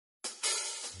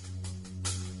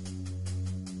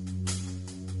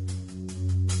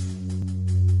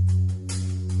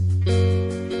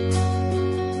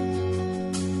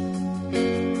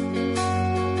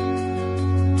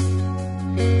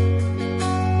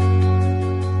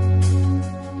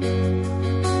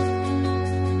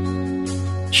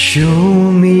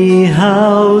Show me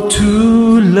how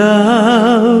to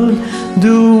love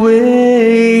the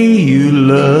way you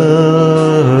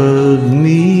love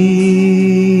me.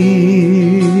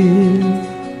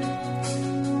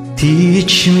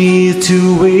 Teach me to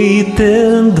wait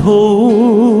and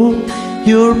hope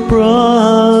your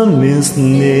promise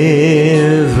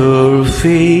never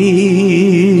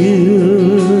fails.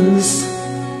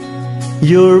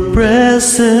 Your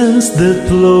presence that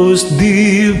flows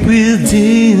deep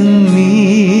within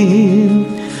me.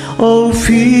 Oh,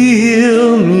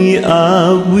 fill me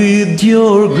up with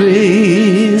your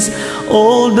grace.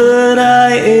 All that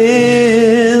I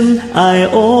am, I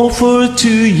offer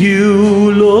to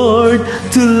you, Lord,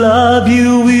 to love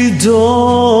you with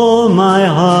all my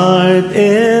heart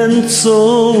and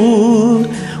soul,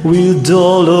 with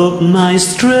all of my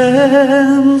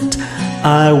strength.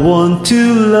 I want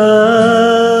to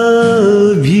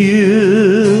love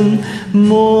you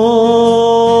more.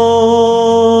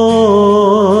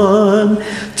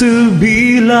 To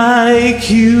be like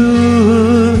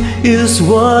you is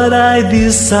what I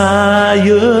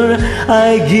desire.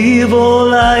 I give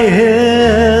all I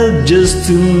have just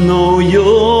to know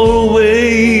your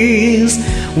ways.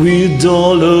 With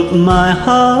all of my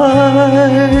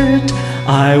heart,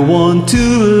 I want to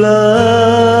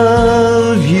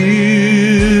love you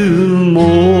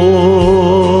more.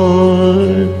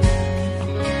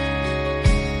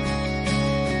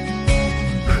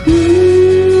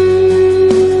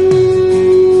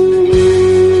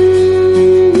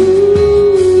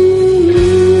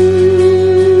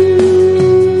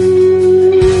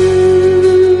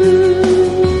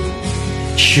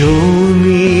 Show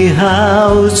me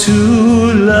how to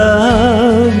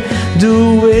love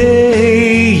the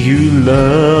way you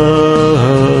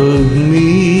love me.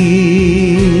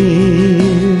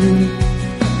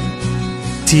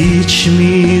 Teach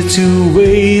me to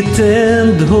wait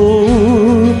and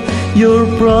hope your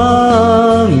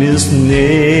promise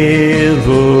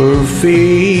never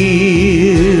fails.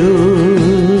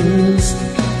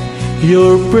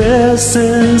 Your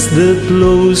presence that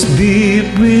flows deep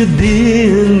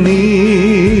within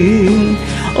me.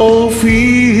 Oh,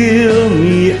 fill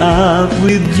me up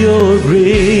with your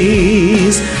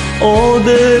grace. All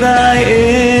that I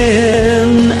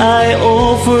am, I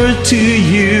offer to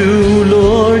you,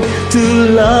 Lord, to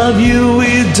love you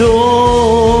with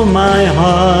all my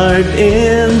heart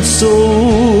and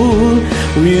soul,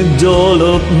 with all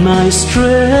of my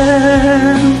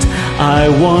strength. I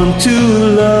want to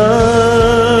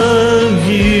love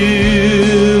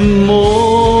you more.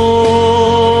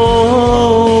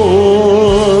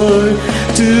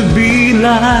 To be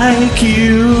like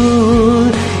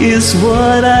you is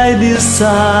what I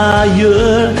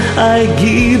desire. I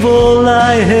give all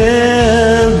I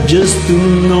have just to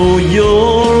know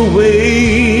your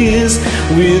ways.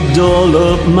 With all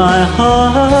of my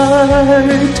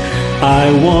heart,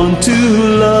 I want to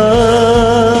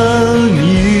love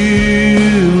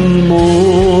you more.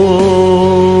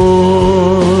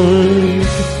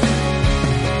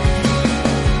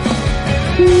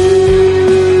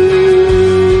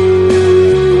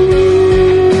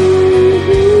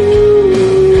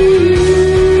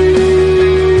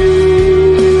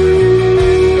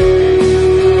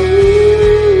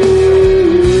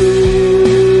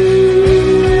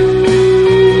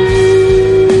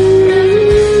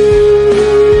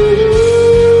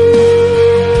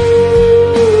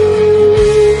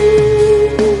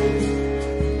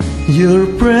 Your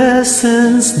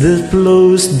presence that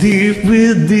flows deep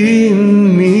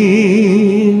within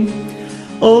me.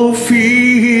 Oh,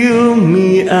 fill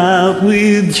me up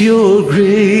with your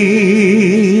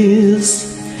grace.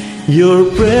 Your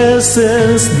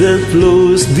presence that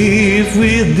flows deep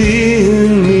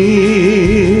within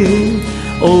me.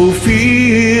 Oh,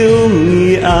 fill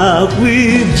me up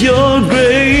with your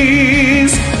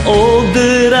grace. All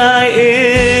that I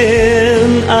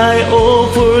am, I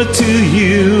offer to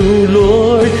you,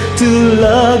 Lord, to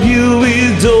love you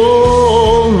with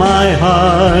all my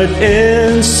heart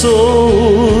and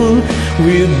soul,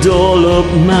 with all of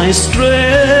my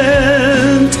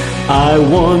strength. I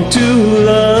want to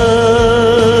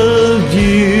love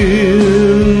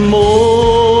you more.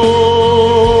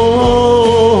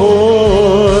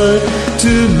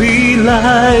 To be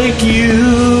like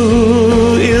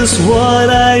you is what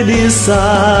I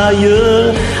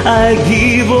desire. I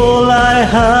give all I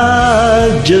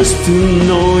have just to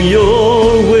know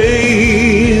your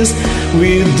ways.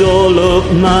 With all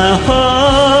of my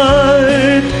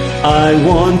heart, I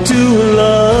want to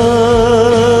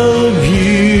love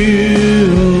you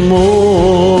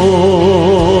more.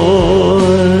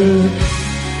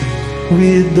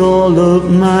 With all of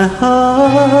my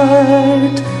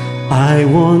heart, I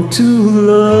want to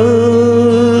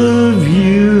love